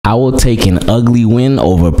I will take an ugly win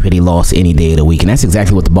over a pretty loss any day of the week. And that's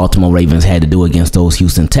exactly what the Baltimore Ravens had to do against those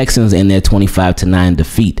Houston Texans in their 25-9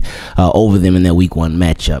 defeat over them in their week 1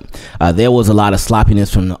 matchup. There was a lot of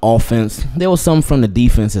sloppiness from the offense. There was some from the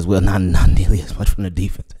defense as well. Not nearly as much from the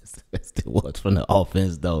defense as there was from the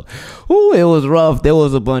offense, though. Ooh, it was rough. There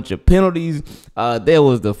was a bunch of penalties. There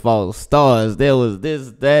was the false starts. There was this,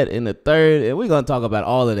 that, and the third. And we're going to talk about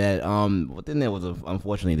all of that. But then there was,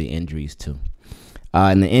 unfortunately, the injuries, too.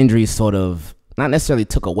 And the injuries sort of not necessarily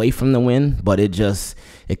took away from the win, but it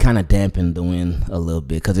kind of dampened the win a little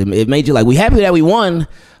bit because it made you like, we happy that we won,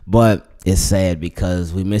 but it's sad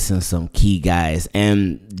because we're missing some key guys.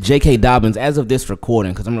 And J.K. Dobbins, as of this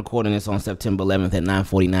recording, because I'm recording this on September 11th at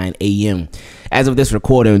 9:49 a.m., as of this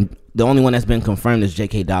recording, the only one that's been confirmed is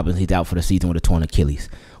J.K. Dobbins. He's out for the season with a torn Achilles.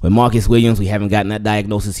 With Marcus Williams, we haven't gotten that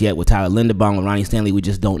diagnosis yet. With Tyler Linderbaum and Ronnie Stanley, we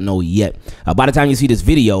just don't know yet. By the time you see this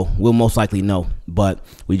video, we'll most likely know, but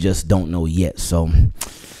we just don't know yet. So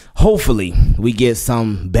hopefully we get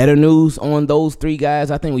some better news on those 3 guys.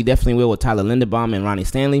 I think we definitely will with Tyler Linderbaum and Ronnie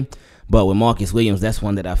Stanley. But with Marcus Williams, that's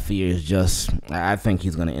one that I fear is just, I think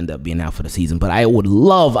he's going to end up being out for the season. But I would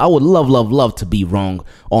love to be wrong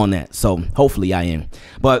on that. So hopefully I am.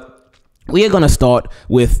 But we are going to start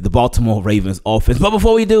with the Baltimore Ravens offense. But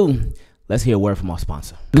before we do, let's hear a word from our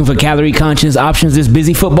sponsor. Looking for calorie-conscious options this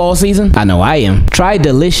busy football season? I know I am. Try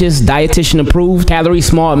delicious, dietitian-approved,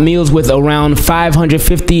 calorie-smart meals with around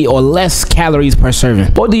 550 or less calories per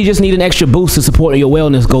serving. Or do you just need an extra boost to support your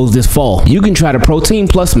wellness goals this fall? You can try the Protein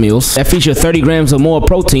Plus meals that feature 30 grams or more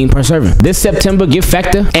protein per serving. This September, give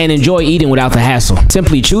Factor and enjoy eating without the hassle.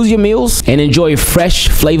 Simply choose your meals and enjoy fresh,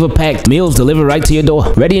 flavor-packed meals delivered right to your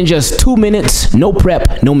door. Ready in just 2 minutes, no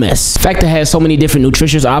prep, no mess. Factor has so many different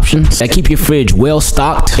nutritious options that keep your fridge well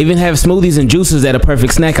stocked. They even have smoothies and juices that are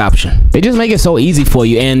perfect snack option. They just make it so easy for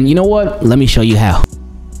you, and you know what? Let me show you how.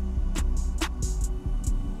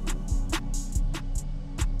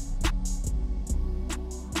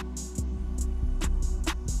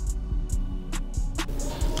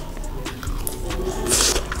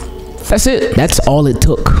 That's it. That's all it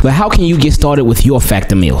took. But how can you get started with your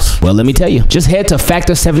Factor meals? Well, let me tell you. Just head to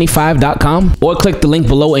factor75.com or click the link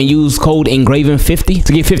below and use code Ingraven50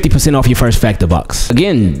 to get 50% off your first Factor box.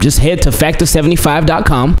 Again, just head to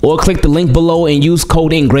factor75.com or click the link below and use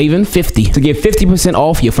code Ingraven50 to get 50%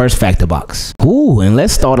 off your first Factor box. Ooh, and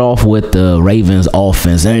let's start off with the Ravens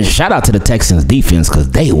offense. And shout out to the Texans defense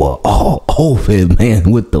because they were all over it,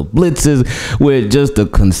 man, with the blitzes, with just the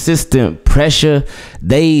consistent pressure.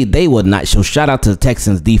 They were not. So shout out to the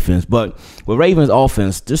Texans defense. But with Ravens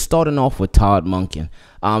offense, just starting off with Todd Monken.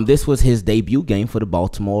 This was his debut game for the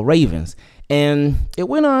Baltimore Ravens. And it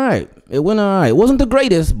went all right. It wasn't the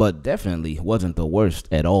greatest, but definitely wasn't the worst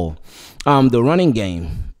at all. The running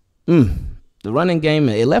game.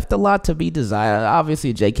 It left a lot to be desired.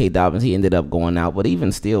 Obviously, J.K. Dobbins, he ended up going out. But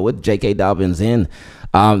even still, with J.K. Dobbins in,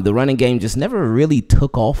 the running game just never really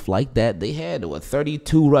took off like that. They had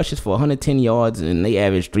 32 rushes for 110 yards, and they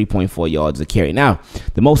averaged 3.4 yards a carry. Now,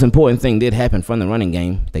 the most important thing did happen from the running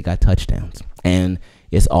game. They got touchdowns, and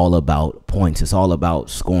it's all about points. It's all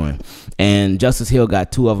about scoring. And Justice Hill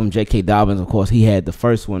got 2 of them. J.K. Dobbins, of course, he had the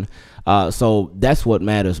first one. So that's what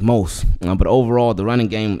matters most. But overall, the running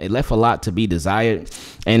game, it left a lot to be desired.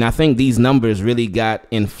 And I think these numbers really got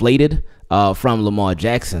inflated from Lamar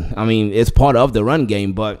Jackson. I mean, it's part of the run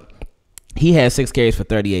game, but he had 6 carries for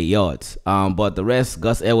 38 yards. But the rest,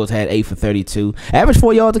 Gus Edwards had 8 for 32. Averaged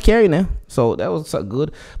 4 yards a carry now. So that was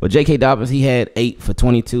good. But J.K. Dobbins, he had 8 for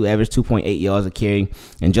 22, averaged 2.8 yards a carry.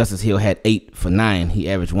 And Justice Hill had 8 for 9. He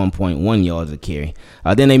averaged 1.1 yards a carry.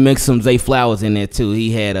 Then they mixed some Zay Flowers in there too.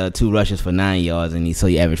 He had 2 rushes for 9 yards, and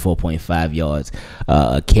he averaged 4.5 yards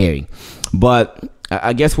a carry. But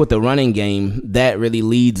I guess with the running game, that really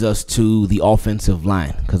leads us to the offensive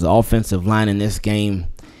line. Because the offensive line in this game,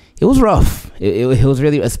 it was rough. It was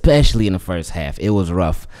really, especially in the first half, it was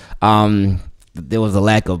rough. There was a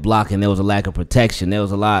lack of blocking. There was a lack of protection. There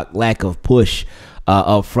was a lack of push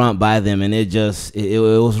up front by them, and it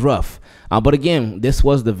was rough. But again, this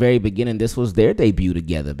was the very beginning. This was their debut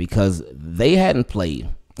together because they hadn't played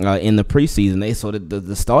in the preseason.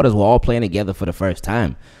 The starters were all playing together for the first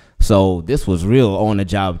time. So this was real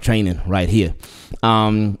on-the-job training right here.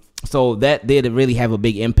 So that did really have a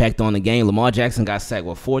big impact on the game. Lamar Jackson got sacked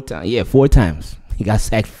 4 times. Yeah, 4 times. He got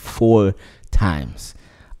sacked 4 times.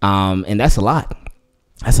 And that's a lot.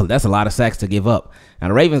 That's a lot of sacks to give up. Now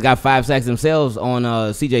the Ravens got 5 sacks themselves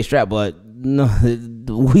on C.J. Stroud, but no,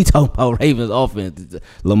 we talk about Ravens offense.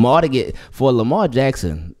 Lamar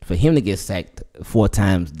Jackson, for him to get sacked 4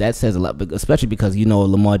 times, that says a lot, especially because you know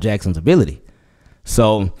Lamar Jackson's ability.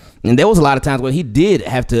 So, and there was a lot of times where he did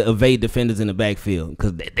have to evade defenders in the backfield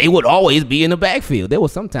because they would always be in the backfield. There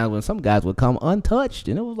was some times when some guys would come untouched,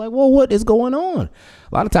 and it was like, well, what is going on?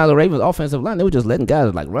 A lot of times the Ravens offensive line, they were just letting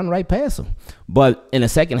guys like run right past them. But in the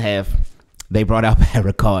second half, they brought out Pat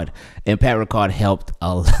Ricard, and Pat Ricard helped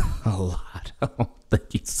a lot.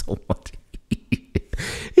 Thank you so much.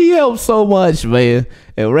 He helped so much, man.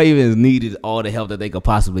 And Ravens needed all the help that they could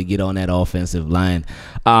possibly get on that offensive line.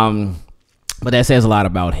 But that says a lot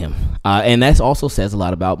about him. And that also says a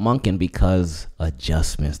lot about Monken because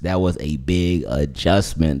adjustments. That was a big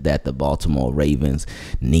adjustment that the Baltimore Ravens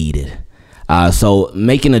needed. So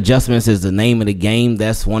making adjustments is the name of the game.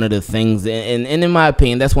 That's one of the things, and in my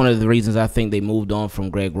opinion, that's one of the reasons I think they moved on from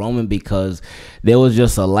Greg Roman, because there was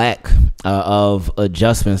just a lack of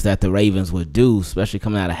adjustments that the Ravens would do, especially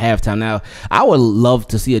coming out of halftime. Now, I would love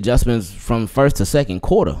to see adjustments from first to second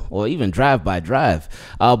quarter or even drive by drive.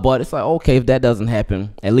 But it's like, okay, if that doesn't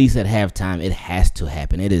happen, at least at halftime, it has to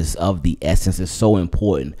happen. It is of the essence. It's so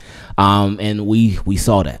important. And we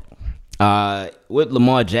saw that. With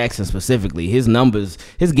Lamar Jackson specifically, his numbers,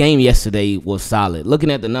 his game yesterday was solid.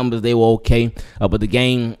 Looking at the numbers, they were okay, but the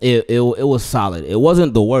game, it was solid. It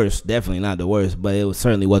wasn't the worst, definitely not the worst, but it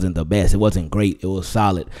certainly wasn't the best. It wasn't great. It was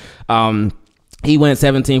solid. He went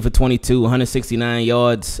 17 for 22, 169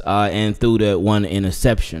 yards, and threw the one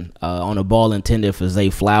interception on a ball intended for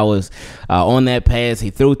Zay Flowers. On that pass,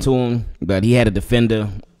 he threw to him, but he had a defender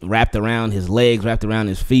wrapped around his legs, wrapped around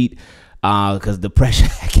his feet, because the pressure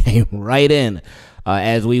came right in,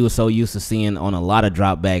 as we were so used to seeing on a lot of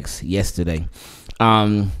dropbacks yesterday.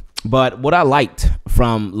 But what I liked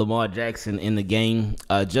from Lamar Jackson in the game,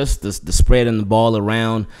 just the spreading the ball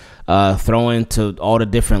around, throwing to all the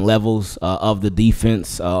different levels of the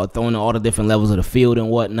defense, throwing to all the different levels of the field and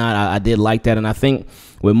whatnot. I did like that, and I think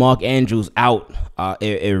with Mark Andrews out,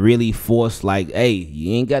 it really forced, like, hey,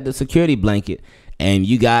 you ain't got the security blanket, and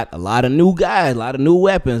you got a lot of new guys, a lot of new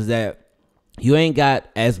weapons that you ain't got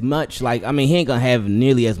as much, like, I mean, he ain't going to have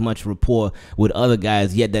nearly as much rapport with other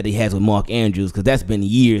guys yet that he has with Mark Andrews, because that's been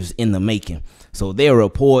years in the making. So their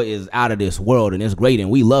rapport is out of this world, and it's great,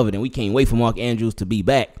 and we love it, and we can't wait for Mark Andrews to be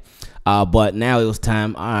back. But now it was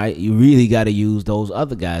time, all right, you really got to use those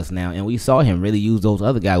other guys now, and we saw him really use those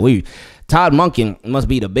other guys. Todd Monken must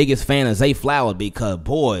be the biggest fan of Zay Flowers, because,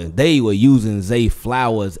 boy, they were using Zay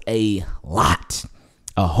Flowers a lot,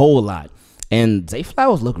 a whole lot. And Zay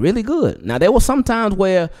Flowers looked really good. Now, there were some times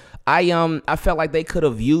where I felt like they could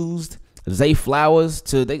have used Zay Flowers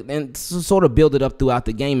to sort of build it up throughout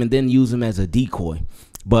the game and then use him as a decoy.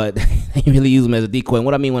 But they really use him as a decoy. And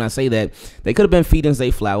what I mean when I say that, they could have been feeding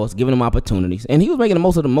Zay Flowers, giving him opportunities. And he was making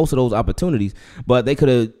the most of those opportunities. But they could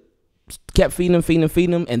have kept feeding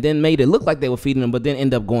him, and then made it look like they were feeding him, but then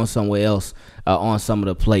end up going somewhere else on some of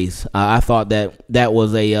the plays. I thought that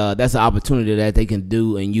was that's an opportunity that they can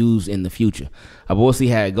do and use in the future. But we'll see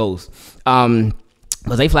how it goes.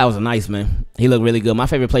 But Zay Flowers is nice, man. He looked really good. My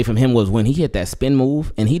favorite play from him was when he hit that spin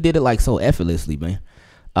move, and he did it like so effortlessly, man.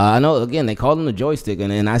 I know, again, they call him the joystick,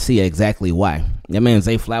 and I see exactly why. That man,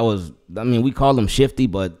 Zay Flowers, I mean, we call him shifty,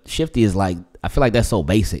 but shifty is like, I feel like that's so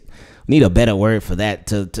basic. Need a better word for that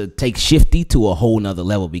to take shifty to a whole nother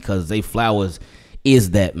level, because Zay Flowers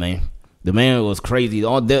is that, man. The man was crazy.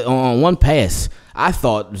 On one pass, I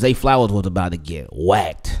thought Zay Flowers was about to get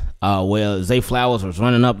whacked. Where Zay Flowers was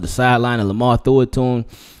running up the sideline and Lamar threw it to him.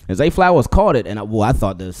 And Zay Flowers caught it, and I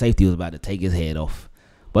thought the safety was about to take his head off.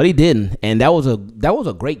 But he didn't. And that was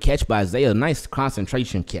a great catch by Zay, a nice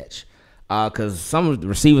concentration catch. Because some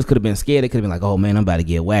receivers could have been scared. They could have been like, oh, man, I'm about to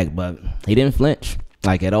get whacked. But he didn't flinch,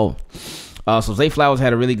 like, at all. So Zay Flowers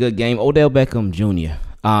had a really good game. Odell Beckham Jr.,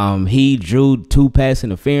 he drew 2 pass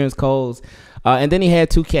interference calls. And then he had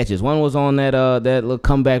 2 catches. One was on that little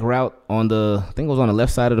comeback route on I think it was on the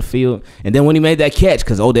left side of the field. And then when he made that catch,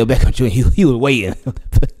 because Odell Beckham Jr., he was waiting.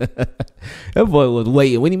 That boy was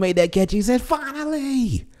waiting. When he made that catch, he said,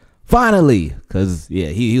 finally. Because, yeah,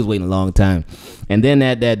 he was waiting a long time. And then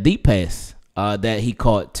that deep pass that he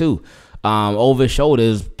caught, too, over his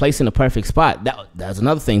shoulders, placed in the perfect spot. That's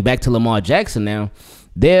another thing. Back to Lamar Jackson now.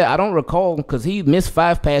 There, I don't recall, because he missed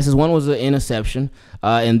 5 passes. One was an interception,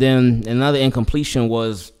 and then another incompletion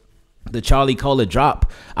was the Charlie Kohler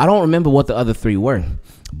drop. I don't remember what the other 3 were.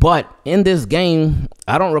 But in this game,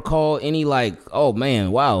 I don't recall any like, oh,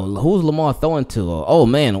 man, wow, who's Lamar throwing to? Or, oh,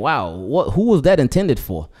 man, wow, who was that intended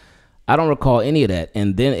for? I don't recall any of that.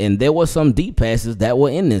 And there were some deep passes that were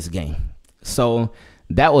in this game. So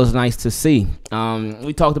that was nice to see.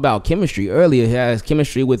 We talked about chemistry earlier. He has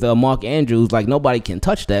chemistry with Mark Andrews. Like, nobody can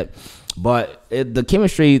touch that. But the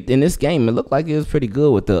chemistry in this game, it looked like it was pretty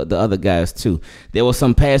good with the other guys too. There were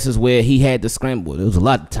some passes where he had to scramble. There was a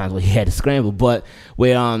lot of times where he had to scramble, but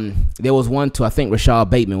where there was one to, I think, Rashad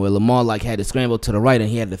Bateman, where Lamar like had to scramble to the right and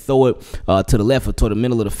he had to throw it to the left or to the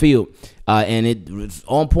middle of the field. And it was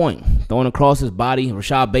on point, throwing across his body.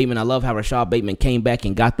 Rashad Bateman, I love how Rashad Bateman came back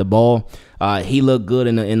and got the ball. He looked good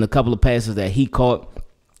in the couple of passes that he caught.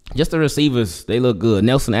 Just the receivers, they look good.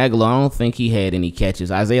 Nelson Aguilar, I don't think he had any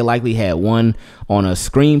catches. Isaiah Likely had one on a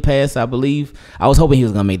screen pass, I believe. I was hoping he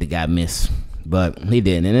was going to make the guy miss, but he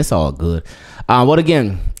didn't, and it's all good. But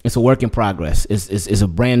again, it's a work in progress. It's a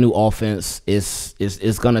brand new offense.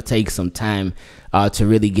 It's going to take some time to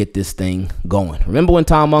really get this thing going. Remember when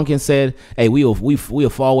Tom Monken said, hey, we are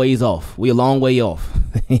far ways off. We a long way off.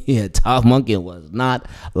 Yeah, Tom Monken was not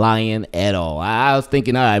lying at all. I was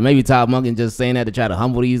thinking, all right, maybe Tom Monken just saying that to try to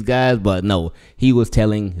humble these guys, but no, he was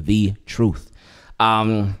telling the truth.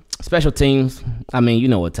 Special teams, I mean, you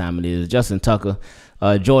know what time it is. Justin Tucker,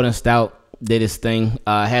 Jordan Stout did his thing,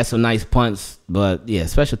 had some nice punts, but yeah,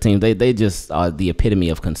 special teams, they just are the epitome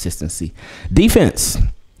of consistency. Defense,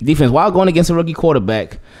 while going against a rookie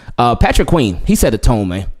quarterback, Patrick Queen, he set the tone,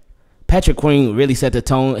 man. Patrick Queen really set the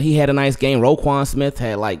tone. He had a nice game. Roquan Smith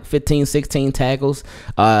had like 15, 16 tackles,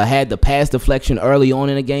 had the pass deflection early on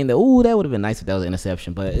in the game. That would have been nice if that was an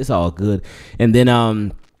interception, but it's all good. And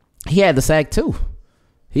then he had the sack too.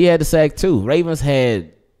 Ravens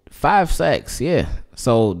had 5 sacks, yeah.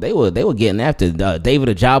 So they were getting after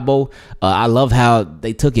David Ojabo. I love how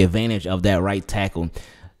they took advantage of that right tackle.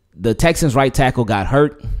 The Texans' right tackle got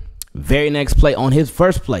hurt. Very next play, on his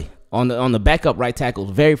first play, on the backup right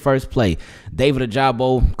tackle's very first play, David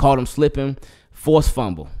Ojabo caught him slipping, forced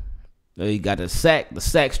fumble. He got the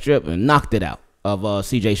sack strip, and knocked it out of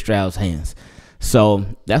C.J. Stroud's hands. So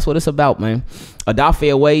that's what it's about, man.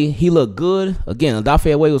 Odafe Oweh, he looked good. Again,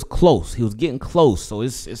 Odafe Oweh was close. He was getting close, so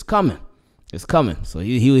it's coming. It's coming. So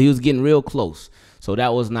he was getting real close. So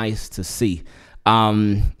that was nice to see.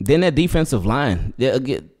 Then that defensive line,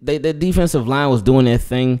 the defensive line was doing their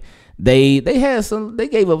thing. They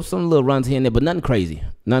gave up some little runs here and there, but nothing crazy.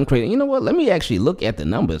 You know what? Let me actually look at the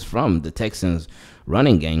numbers from the Texans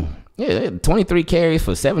running game. Yeah, they had 23 carries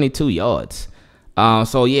for 72 yards.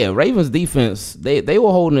 So yeah, Ravens defense, they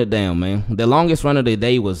were holding it down, man. The longest run of the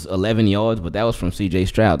day was 11 yards, but that was from C.J.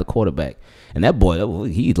 Stroud, the quarterback. And that boy,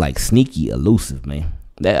 he's like sneaky elusive, man.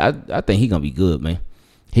 I think he's gonna be good, man.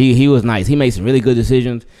 He was nice. He made some really good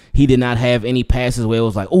decisions. He did not have any passes where it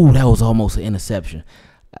was like, oh, that was almost an interception.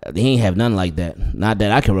 He ain't have none like that, not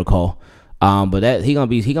that I can recall. But that he gonna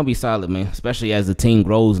be solid, man. Especially as the team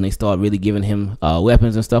grows and they start really giving him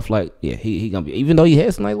weapons and stuff like. Yeah, he gonna be. Even though he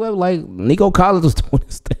had some nice weapons, like Nico Collins was doing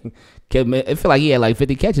this thing. It felt like he had like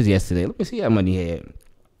 50 catches yesterday. Let me see how many he had.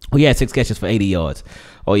 Oh, he had 6 catches for 80 yards.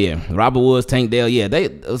 Oh yeah, Robert Woods, Tank Dell. Yeah, they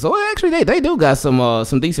do got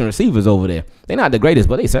some decent receivers over there. They're not the greatest,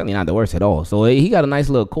 but they certainly not the worst at all. So he got a nice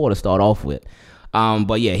little core to start off with.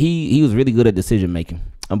 But yeah, he was really good at decision making.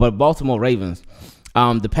 But Baltimore Ravens,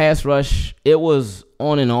 the pass rush, it was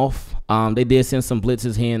on and off. They did send some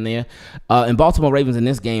blitzes here and there. And Baltimore Ravens in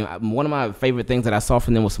this game, one of my favorite things that I saw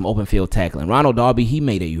from them was some open field tackling. Ronald Darby, he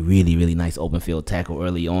made a really, really nice open field tackle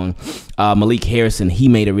early on. Malik Harrison, he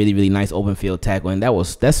made a really, really nice open field tackle. And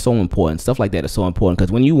that's so important. Stuff like that is so important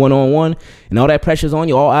because when you one-on-one and all that pressure's on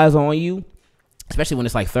you, all eyes are on you, especially when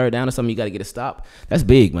it's like third down or something, you got to get a stop. That's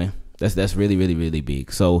big, man. That's really, really, really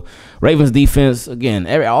big. So Ravens defense, again,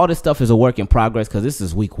 all this stuff is a work in progress because this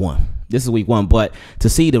is week one. But to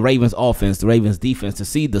see the Ravens offense, the Ravens defense, to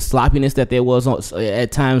see the sloppiness that there was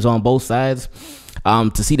at times on both sides,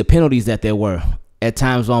 to see the penalties that there were at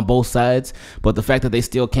times on both sides, but the fact that they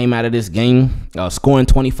still came out of this game scoring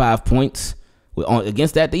 25 points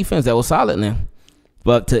against that defense, that was solid now.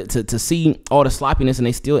 But to see all the sloppiness and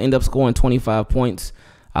they still end up scoring 25 points,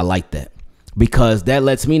 I like that. Because that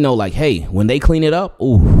lets me know, like, hey, when they clean it up,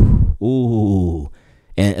 ooh.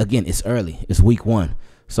 And again, it's early. It's week one.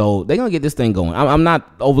 So they're going to get this thing going. I'm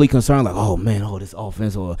not overly concerned, like, oh, man, this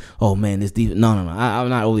offense, or, oh, man, this defense. No. I'm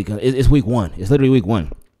not overly concerned. It's week one. It's literally week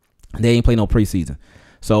one. They ain't playing no preseason.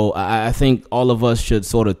 So I think all of us should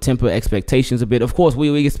sort of temper expectations a bit. Of course,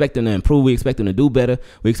 we expect them to improve. We expect them to do better.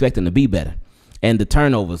 We expect them to be better. And the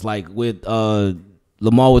turnovers, like with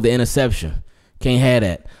Lamar with the interception, can't have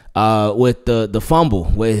that. With the fumble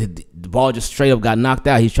where the ball just straight up got knocked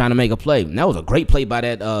out. He's trying to make a play. And that was a great play by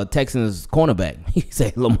that Texans cornerback. He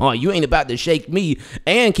said, Lamar, you ain't about to shake me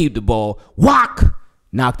and keep the ball. Whack!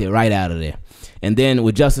 Knocked it right out of there. And then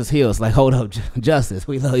with Justice Hill, it's like, hold up, Justice.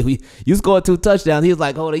 You scored 2 touchdowns. He was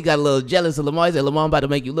like, hold on, he got a little jealous of Lamar. He said, Lamar, I'm about to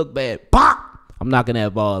make you look bad. Pop! I'm knocking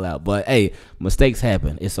that ball out. But hey, mistakes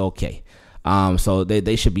happen. It's okay. So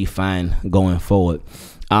they should be fine going forward.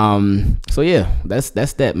 So yeah, that's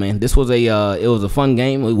that, man. This was it was a fun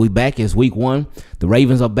game. We back. It's week 1. The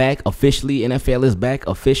Ravens are back officially. NFL is back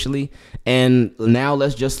officially. And now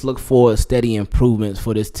let's just look for steady improvements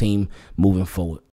for this team moving forward.